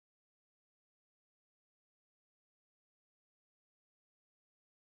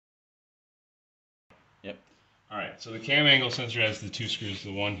Yep. Alright, so the cam angle sensor has the two screws,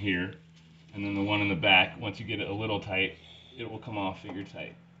 the one here, and then the one in the back. Once you get it a little tight, it will come off finger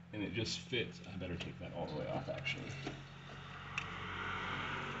tight. And it just fits. I better take that all the way off, actually.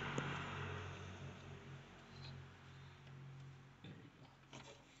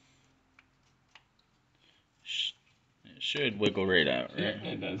 It should wiggle right out, right?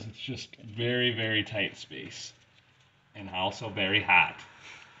 Yeah, it does. It's just very, very tight space. And also very hot.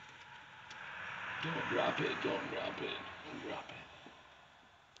 Don't drop it, don't drop it, don't drop it.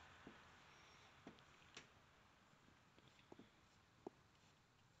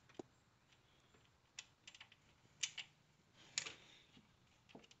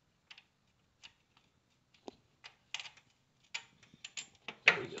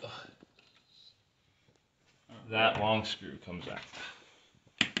 There we go. That long screw comes out.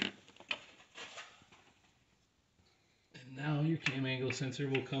 And now your cam angle sensor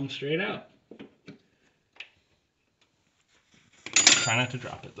will come straight out. Try not to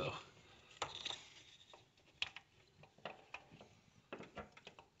drop it though.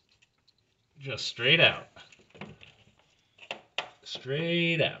 Just straight out.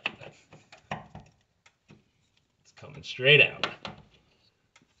 Straight out. It's coming straight out.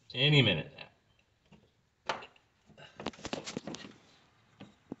 Any minute now.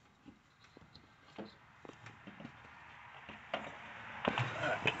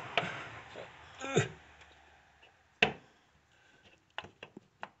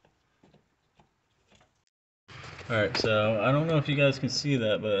 Alright, so I don't know if you guys can see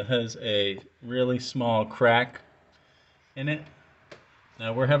that, but it has a really small crack in it.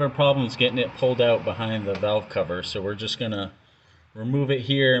 Now we're having problems getting it pulled out behind the valve cover, so we're just going to remove it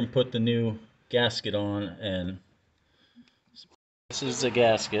here and put the new gasket on. And this is the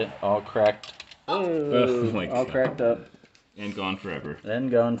gasket, all cracked. Oh my all God. cracked up. And gone forever. Then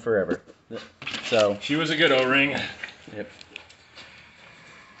gone forever. So She was a good O-ring. yep.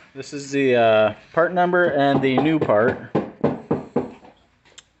 This is the part number and the new part.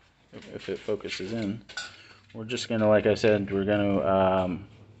 If it focuses in. We're just going to, like I said, we're going to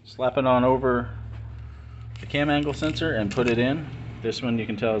slap it on over the cam angle sensor and put it in. This one you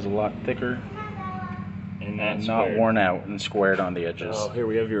can tell is a lot thicker And and not worn out and squared on the edges. Oh, here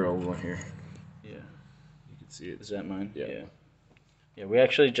we have your old one here. Yeah. You can see it. Is that mine? Yeah. Yeah, we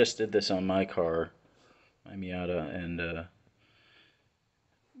actually just did this on my car, my Miata, and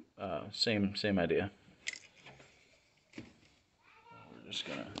same idea. We're just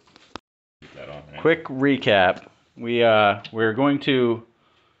gonna Keep that on there. quick recap. We're going to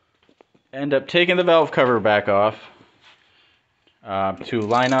end up taking the valve cover back off to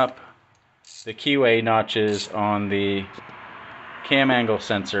line up the keyway notches on the cam angle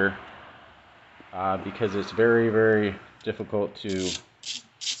sensor because it's very, very difficult to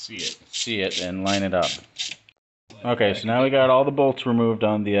see it and line it up. Okay, so now we got all the bolts removed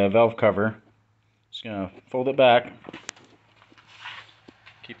on the valve cover. Just gonna fold it back,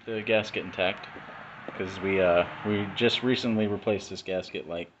 keep the gasket intact, because we just recently replaced this gasket,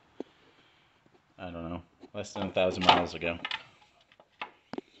 like, I don't know, less than 1,000 miles ago.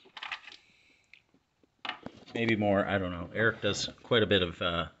 Maybe more, I don't know. Eric does quite a bit of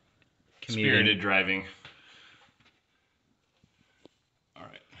commuting. Spirited driving.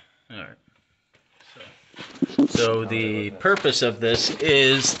 Alright. So the purpose of this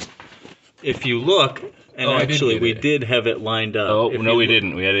is, if you look, and Oh, actually we it. did have it lined up. Oh, If no, you we look-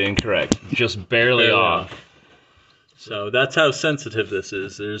 didn't. We had it incorrect. Just barely off. So that's how sensitive this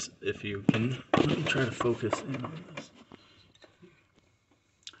is. If you can, let me try to focus in on this.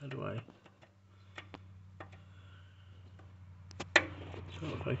 How do I? So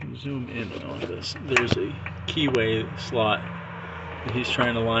if I can zoom in on this, there's a keyway slot that he's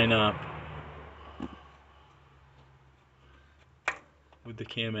trying to line up with the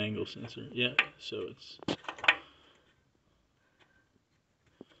cam angle sensor. Yeah, so it's.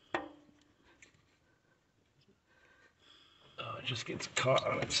 Oh, it just gets caught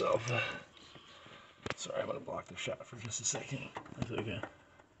on itself. Sorry, I'm going to block the shot for just a second. That's okay.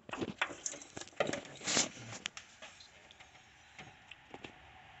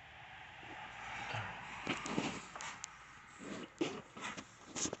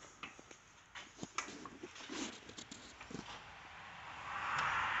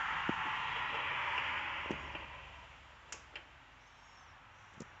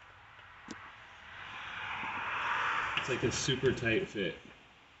 It's like a super tight fit.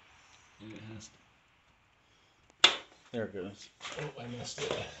 And it has to... There it goes. Oh, I missed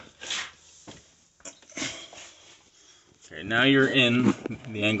it. Okay, now you're in.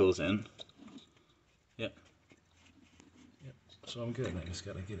 The angle's in. Yep. Yep. So I'm good. I just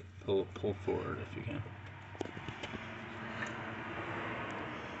gotta get it. Pull forward if you can.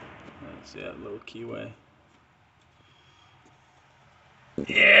 That's that little keyway.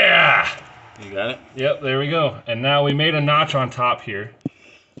 Yeah. You got it? Yep. There we go. And now we made a notch on top here.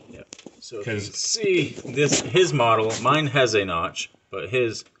 Yep. So if you can see his model, mine has a notch, but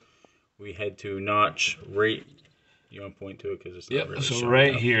his we had to notch right. You want to point to it because it's not really so showing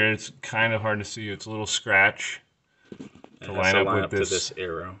right up. here, it's kind of hard to see. It's a little scratch To line up with to this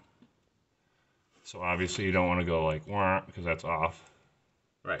arrow. So obviously you don't want to go like wah, because that's off.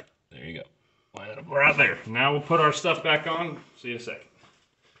 Right. There you go. Line it up right there. Now we'll put our stuff back on. See you in a second.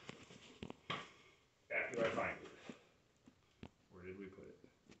 Back where I find it. Where did we put it?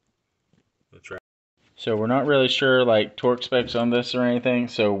 The track. So we're not really sure like torque specs on this or anything.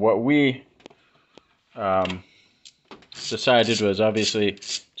 So what we decided was obviously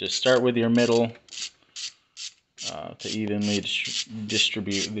just start with your middle to evenly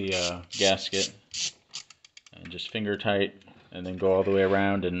distribute the gasket, and just finger tight, and then go all the way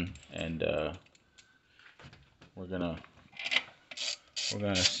around, and we're gonna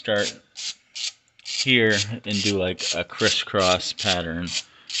start here and do like a crisscross pattern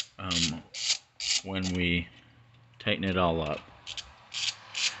when we tighten it all up.